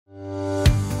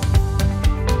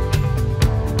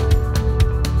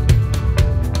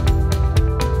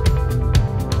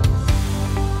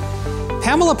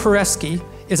Pamela Paresky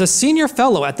is a senior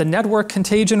fellow at the Network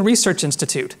Contagion Research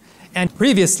Institute and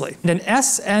previously an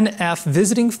SNF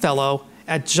visiting fellow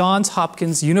at Johns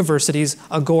Hopkins University's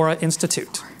Agora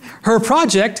Institute. Her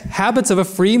project, Habits of a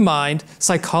Free Mind,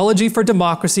 Psychology for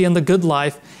Democracy and the Good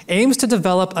Life, aims to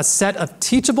develop a set of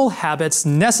teachable habits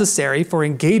necessary for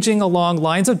engaging along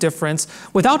lines of difference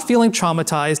without feeling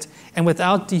traumatized and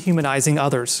without dehumanizing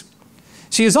others.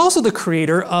 She is also the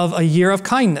creator of A Year of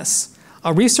Kindness,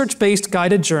 a research-based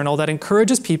guided journal that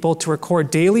encourages people to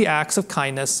record daily acts of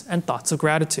kindness and thoughts of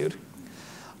gratitude.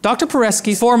 Dr.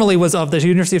 Paresky formerly was of the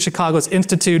University of Chicago's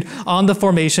Institute on the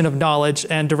Formation of Knowledge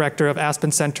and director of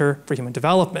Aspen Center for Human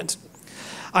Development.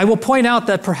 I will point out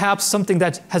that perhaps something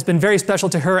that has been very special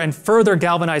to her and further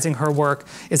galvanizing her work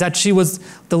is that she was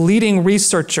the leading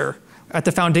researcher at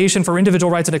the Foundation for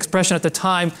Individual Rights and Expression at the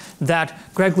time that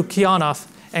Greg Lukianoff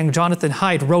and Jonathan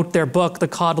Haidt wrote their book, The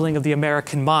Coddling of the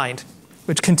American Mind,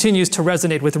 which continues to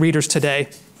resonate with readers today.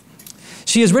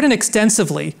 She has written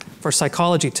extensively for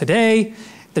Psychology Today,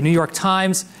 the New York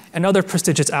Times, and other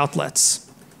prestigious outlets.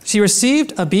 She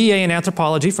received a BA in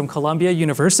anthropology from Columbia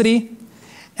University,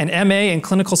 an MA in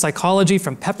clinical psychology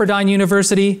from Pepperdine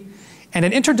University, and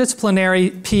an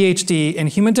interdisciplinary PhD in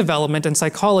human development and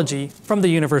psychology from the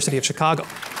University of Chicago.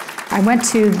 I went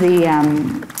to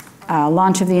the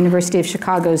launch of the University of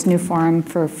Chicago's new Forum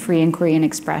for Free Inquiry and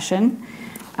Expression,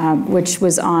 which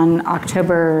was on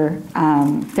October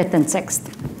 5th and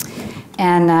 6th.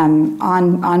 And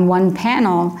on one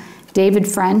panel, David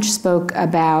French spoke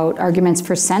about arguments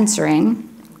for censoring.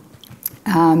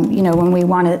 When we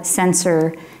want to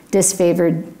censor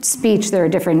disfavored speech, there are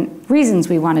different reasons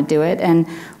we want to do it. And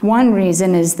one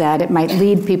reason is that it might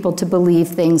lead people to believe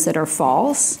things that are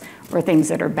false, or things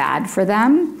that are bad for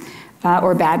them,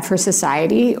 or bad for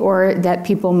society, or that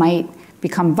people might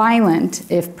become violent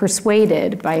if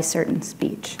persuaded by certain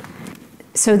speech.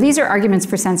 So these are arguments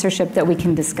for censorship that we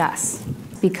can discuss,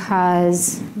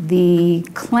 because the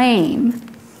claim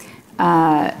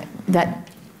that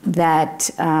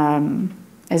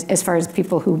as far as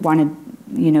people who want to,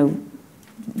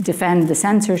 defend the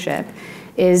censorship,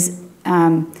 is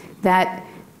that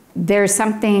there's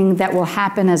something that will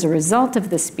happen as a result of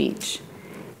the speech,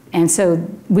 and so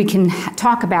we can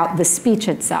talk about the speech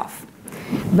itself,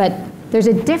 but there's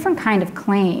a different kind of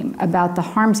claim about the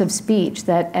harms of speech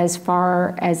that, as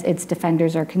far as its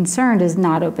defenders are concerned, is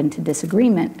not open to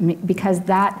disagreement, because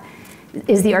that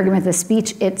is the argument that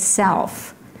speech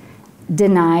itself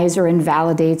denies or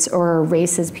invalidates or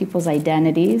erases people's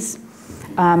identities,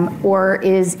 or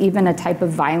is even a type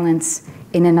of violence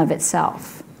in and of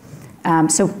itself.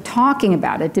 So talking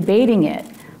about it, debating it,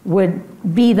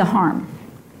 would be the harm,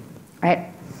 right?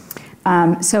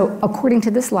 So according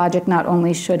to this logic, not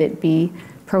only should it be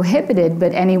prohibited,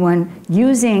 but anyone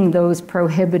using those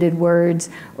prohibited words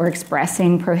or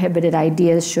expressing prohibited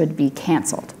ideas should be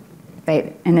canceled,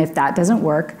 right? And if that doesn't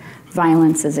work,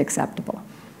 violence is acceptable.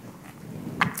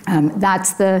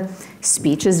 That's the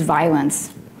speech is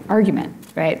violence argument,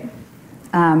 right?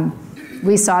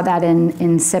 We saw that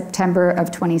in September of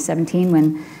 2017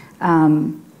 when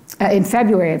in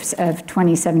February of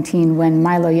 2017, when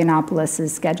Milo Yiannopoulos'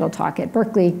 scheduled talk at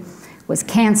Berkeley was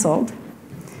canceled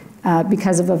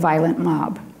because of a violent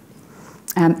mob.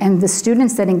 And the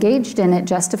students that engaged in it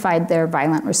justified their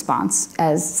violent response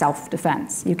as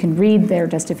self-defense. You can read their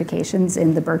justifications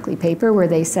in the Berkeley paper, where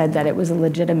they said that it was a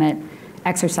legitimate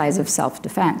exercise of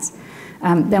self-defense.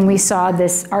 Then we saw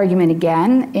this argument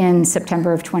again in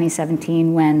September of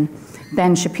 2017 when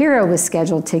Ben Shapiro was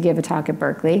scheduled to give a talk at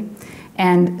Berkeley,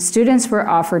 and students were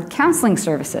offered counseling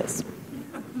services.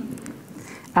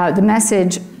 The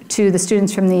message to the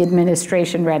students from the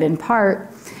administration read in part,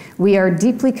 "We are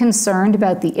deeply concerned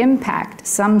about the impact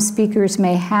some speakers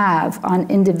may have on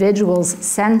individuals'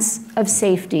 sense of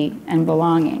safety and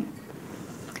belonging.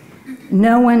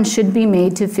 No one should be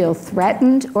made to feel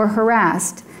threatened or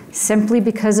harassed simply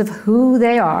because of who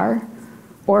they are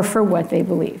or for what they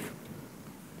believe."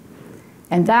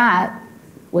 And that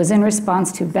was in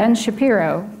response to Ben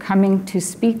Shapiro coming to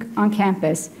speak on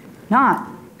campus, not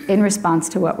in response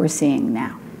to what we're seeing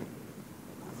now.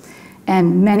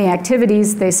 And many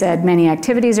activities, they said, many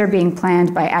activities are being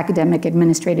planned by academic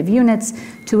administrative units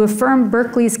to affirm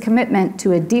Berkeley's commitment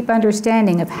to a deep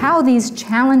understanding of how these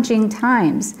challenging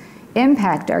times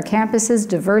impact our campus's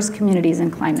diverse communities and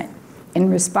climate. In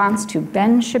response to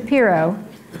Ben Shapiro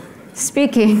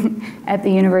speaking at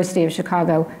the University of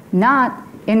Chicago, not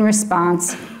in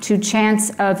response to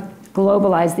chants of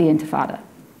globalize the Intifada.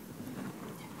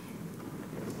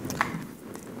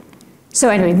 So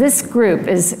anyway, this group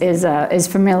is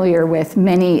familiar with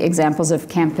many examples of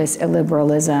campus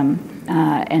illiberalism,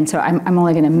 and so I'm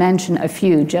only going to mention a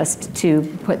few just to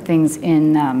put things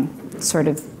in sort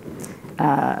of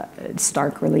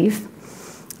stark relief.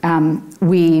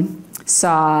 We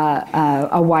saw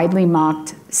a widely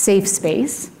mocked safe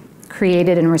space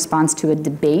created in response to a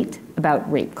debate about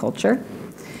rape culture.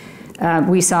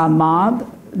 We saw a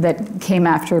mob that came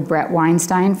after Brett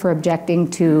Weinstein for objecting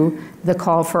to the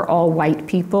call for all white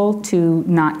people to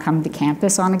not come to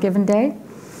campus on a given day.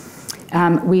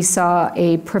 We saw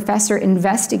a professor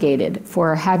investigated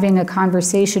for having a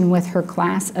conversation with her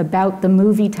class about the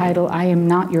movie title, I Am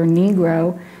Not Your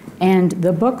Negro, and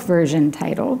the book version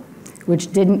title,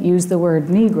 which didn't use the word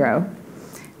Negro,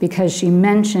 because she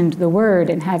mentioned the word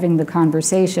in having the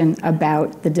conversation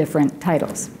about the different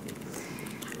titles.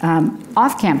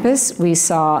 Off campus, we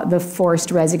saw the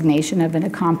forced resignation of an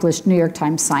accomplished New York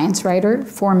Times science writer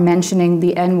for mentioning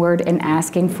the N-word and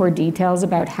asking for details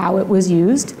about how it was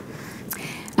used.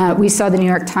 We saw the New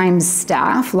York Times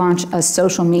staff launch a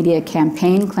social media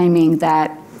campaign claiming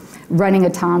that running a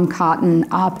Tom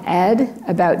Cotton op-ed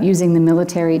about using the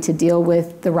military to deal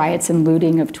with the riots and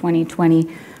looting of 2020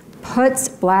 puts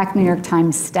Black New York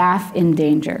Times staff in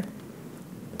danger.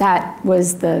 That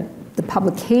was the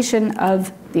publication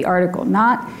of the article,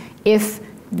 not if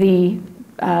the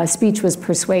speech was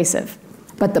persuasive,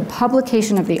 but the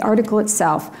publication of the article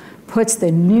itself puts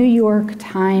the New York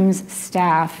Times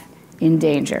staff in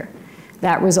danger.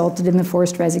 That resulted in the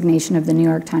forced resignation of the New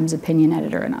York Times opinion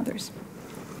editor and others.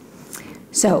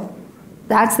 So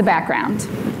that's the background.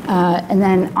 And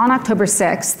then on October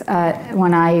 6th,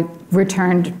 when I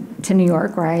returned to New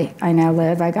York, where I now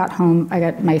live, I got home,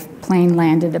 my plane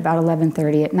landed about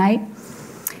 11:30 at night,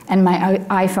 and my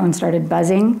iPhone started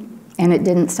buzzing, and it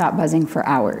didn't stop buzzing for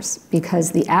hours,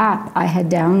 because the app I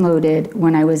had downloaded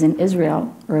when I was in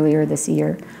Israel earlier this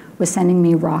year was sending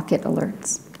me rocket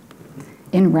alerts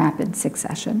in rapid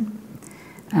succession.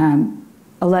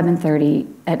 11:30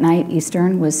 at night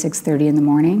Eastern was 6:30 in the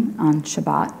morning on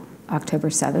Shabbat,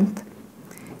 October 7th,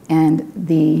 and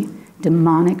the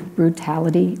demonic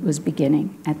brutality was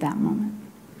beginning at that moment.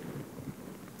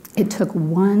 It took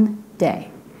one day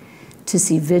to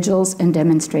see vigils and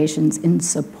demonstrations in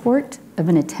support of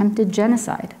an attempted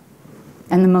genocide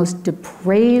and the most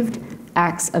depraved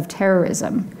acts of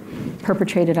terrorism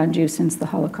perpetrated on Jews since the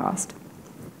Holocaust,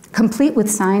 complete with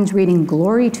signs reading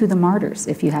 "Glory to the Martyrs,"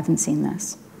 if you haven't seen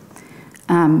this.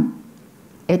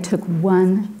 It took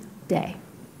one day.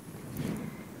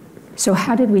 So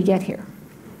how did we get here?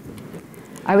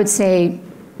 I would say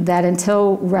that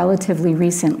until relatively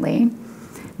recently,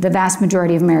 the vast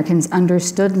majority of Americans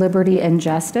understood liberty and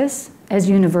justice as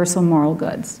universal moral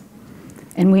goods,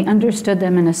 and we understood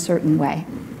them in a certain way.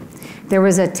 There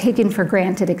was a taken for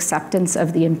granted acceptance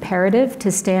of the imperative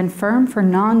to stand firm for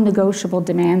non-negotiable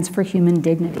demands for human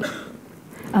dignity.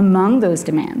 Among those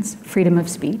demands, freedom of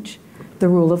speech, the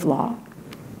rule of law,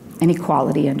 and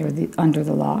equality under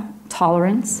the law,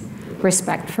 tolerance,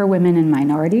 respect for women and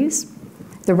minorities,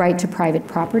 the right to private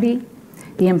property,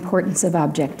 the importance of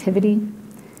objectivity,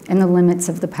 and the limits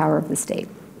of the power of the state.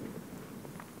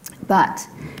 But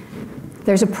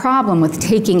there's a problem with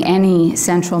taking any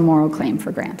central moral claim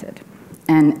for granted.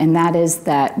 And that is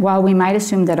that while we might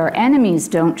assume that our enemies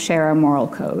don't share a moral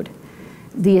code,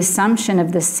 the assumption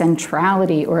of the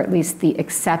centrality, or at least the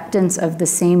acceptance of the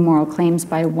same moral claims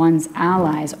by one's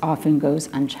allies, often goes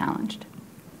unchallenged.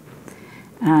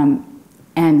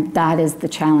 And that is the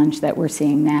challenge that we're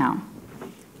seeing now.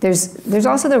 There's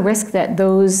also the risk that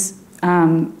those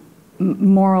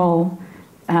moral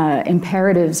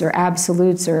imperatives or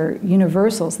absolutes or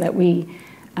universals that we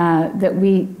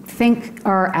think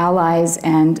our allies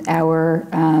and our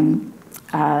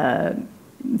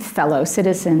fellow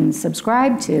citizens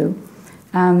subscribe to,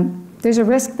 there's a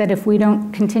risk that if we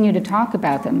don't continue to talk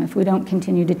about them, if we don't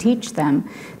continue to teach them,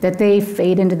 that they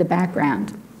fade into the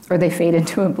background or they fade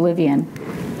into oblivion.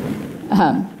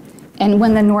 And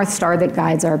when the North Star that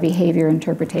guides our behavior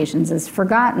interpretations is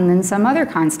forgotten, then some other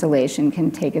constellation can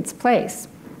take its place.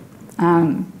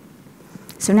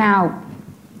 So now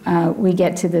we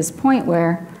get to this point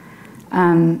where,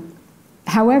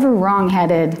 however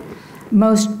wrong-headed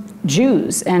most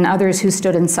Jews and others who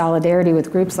stood in solidarity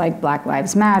with groups like Black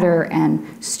Lives Matter and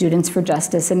Students for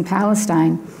Justice in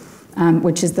Palestine,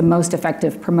 which is the most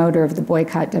effective promoter of the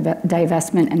boycott,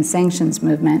 divestment, and sanctions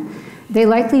movement, they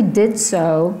likely did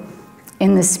so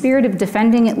in the spirit of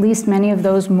defending at least many of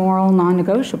those moral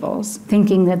non-negotiables,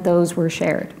 thinking that those were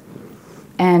shared.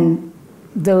 And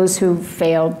those who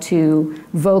failed to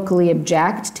vocally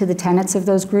object to the tenets of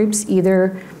those groups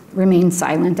either remain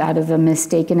silent out of a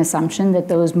mistaken assumption that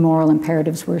those moral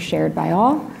imperatives were shared by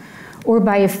all, or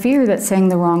by a fear that saying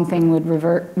the wrong thing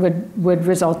would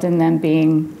result in them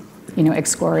being,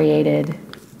 excoriated,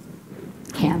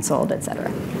 canceled,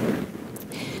 etc.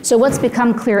 So what's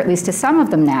become clear, at least to some of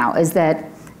them now, is that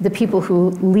the people who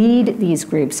lead these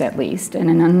groups, at least, and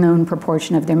an unknown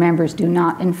proportion of their members, do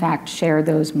not, in fact, share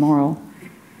those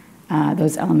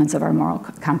those elements of our moral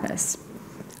compass.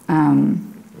 And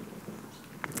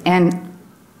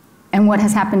what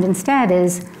has happened instead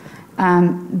is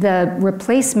the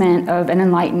replacement of an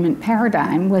Enlightenment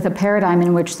paradigm with a paradigm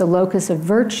in which the locus of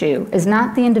virtue is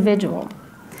not the individual,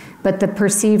 but the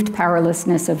perceived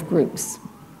powerlessness of groups.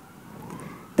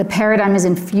 The paradigm is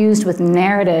infused with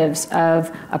narratives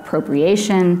of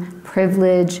appropriation,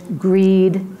 privilege,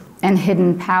 greed, and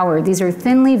hidden power. These are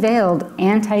thinly veiled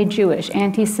anti-Jewish,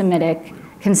 anti-Semitic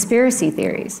conspiracy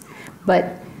theories.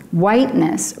 But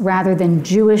whiteness, rather than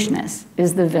Jewishness,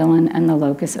 is the villain and the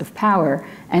locus of power,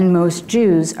 and most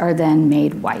Jews are then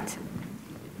made white.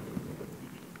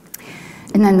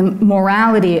 And then the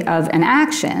morality of an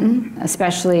action,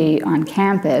 especially on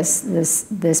campus,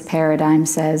 this paradigm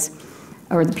says,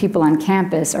 or the people on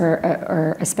campus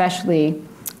are especially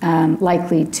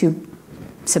likely to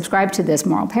subscribe to this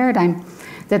moral paradigm,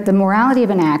 that the morality of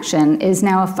an action is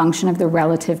now a function of the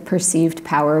relative perceived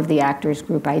power of the actor's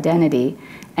group identity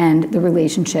and the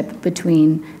relationship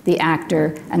between the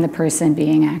actor and the person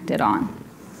being acted on.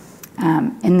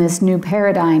 In this new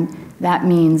paradigm, that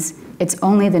means it's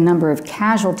only the number of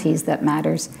casualties that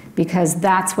matters, because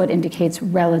that's what indicates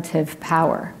relative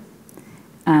power.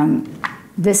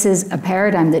 This is a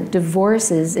paradigm that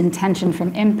divorces intention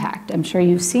from impact. I'm sure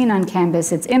you've seen on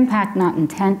campus, it's impact, not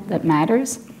intent, that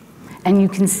matters. And you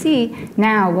can see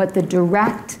now what the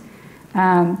direct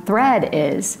thread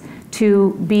is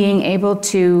to being able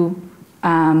to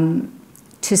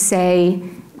say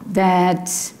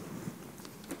that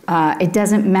it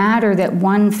doesn't matter that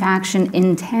one faction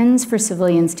intends for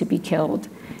civilians to be killed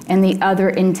and the other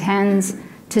intends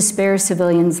to spare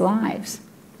civilians' lives,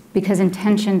 because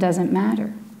intention doesn't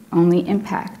matter, only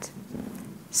impact.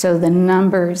 So the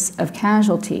numbers of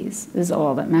casualties is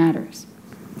all that matters.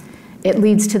 It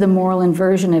leads to the moral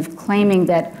inversion of claiming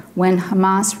that when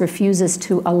Hamas refuses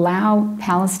to allow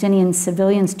Palestinian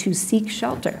civilians to seek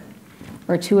shelter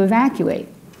or to evacuate,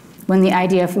 when the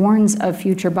IDF warns of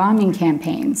future bombing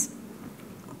campaigns,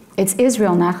 it's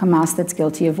Israel, not Hamas, that's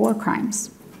guilty of war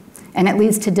crimes. And it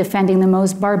leads to defending the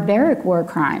most barbaric war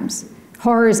crimes,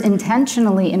 horrors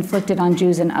intentionally inflicted on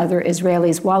Jews and other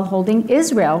Israelis, while holding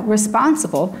Israel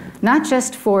responsible, not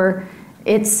just for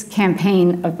its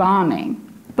campaign of bombing,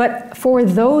 but for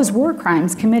those war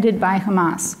crimes committed by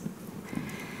Hamas.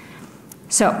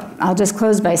 So I'll just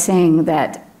close by saying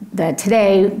that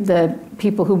today, the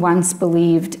people who once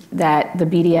believed that the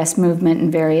BDS movement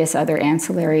and various other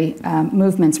ancillary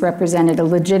movements represented a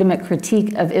legitimate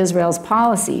critique of Israel's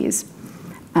policies,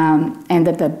 and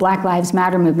that the Black Lives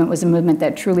Matter movement was a movement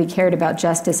that truly cared about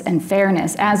justice and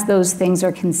fairness, as those things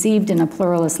are conceived in a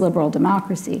pluralist liberal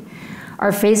democracy,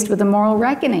 are faced with a moral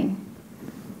reckoning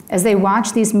as they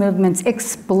watch these movements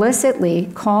explicitly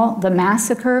call the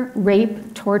massacre,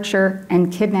 rape, torture,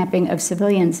 and kidnapping of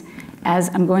civilians,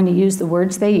 as I'm going to use the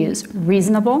words they use,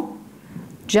 reasonable,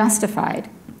 justified,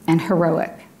 and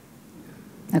heroic.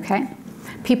 Okay?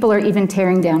 People are even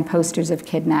tearing down posters of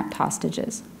kidnapped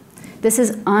hostages. This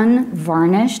is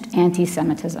unvarnished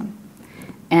anti-Semitism,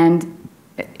 and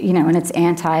it's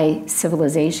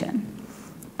anti-civilization.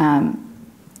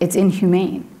 It's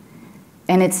inhumane,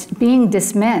 and it's being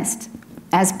dismissed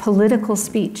as political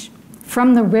speech.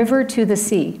 From the river to the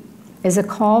sea is a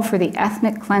call for the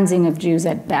ethnic cleansing of Jews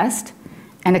at best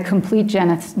and a complete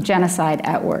genocide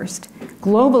at worst.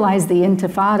 Globalize the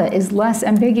Intifada is less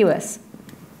ambiguous.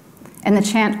 And the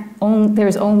chant,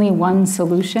 there's only one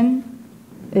solution,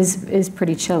 is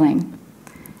pretty chilling.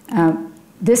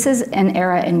 This is an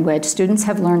era in which students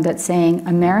have learned that saying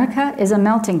America is a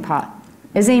melting pot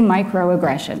is a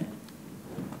microaggression.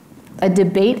 A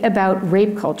debate about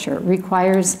rape culture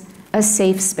requires a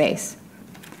safe space.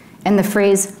 And the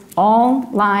phrase, all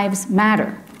lives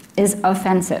matter, is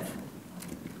offensive.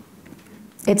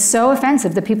 It's so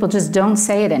offensive that people just don't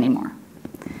say it anymore.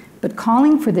 But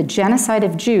calling for the genocide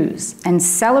of Jews and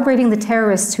celebrating the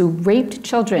terrorists who raped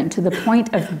children to the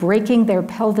point of breaking their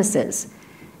pelvises,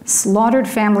 slaughtered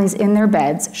families in their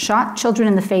beds, shot children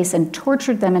in the face, and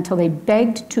tortured them until they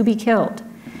begged to be killed,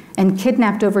 and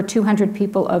kidnapped over 200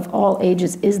 people of all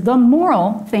ages is the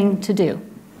moral thing to do.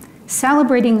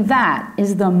 Celebrating that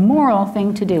is the moral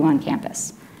thing to do on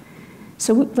campus.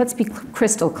 So let's be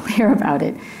crystal clear about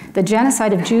it. The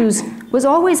genocide of Jews was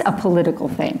always a political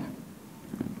thing.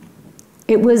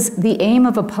 It was the aim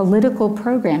of a political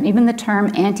program. Even the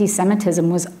term anti-Semitism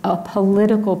was a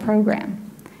political program.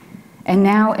 And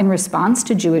now, in response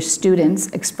to Jewish students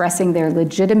expressing their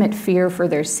legitimate fear for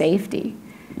their safety,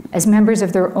 as members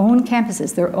of their own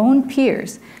campuses, their own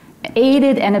peers,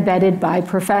 aided and abetted by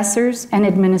professors and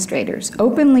administrators,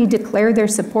 openly declare their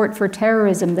support for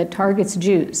terrorism that targets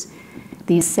Jews,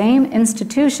 these same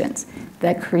institutions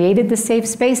that created the safe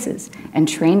spaces and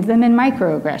trained them in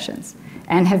microaggressions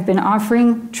and have been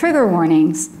offering trigger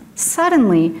warnings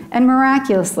suddenly and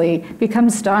miraculously become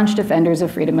staunch defenders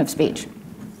of freedom of speech,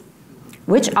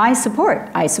 which I support.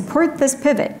 I support this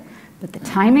pivot, but the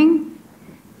timing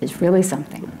is really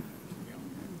something.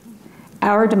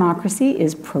 Our democracy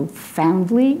is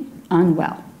profoundly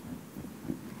unwell,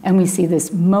 and we see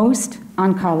this most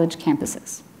on college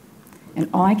campuses. And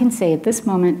all I can say at this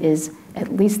moment is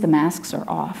at least the masks are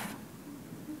off.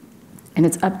 And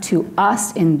it's up to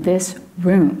us in this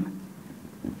room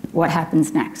what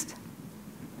happens next.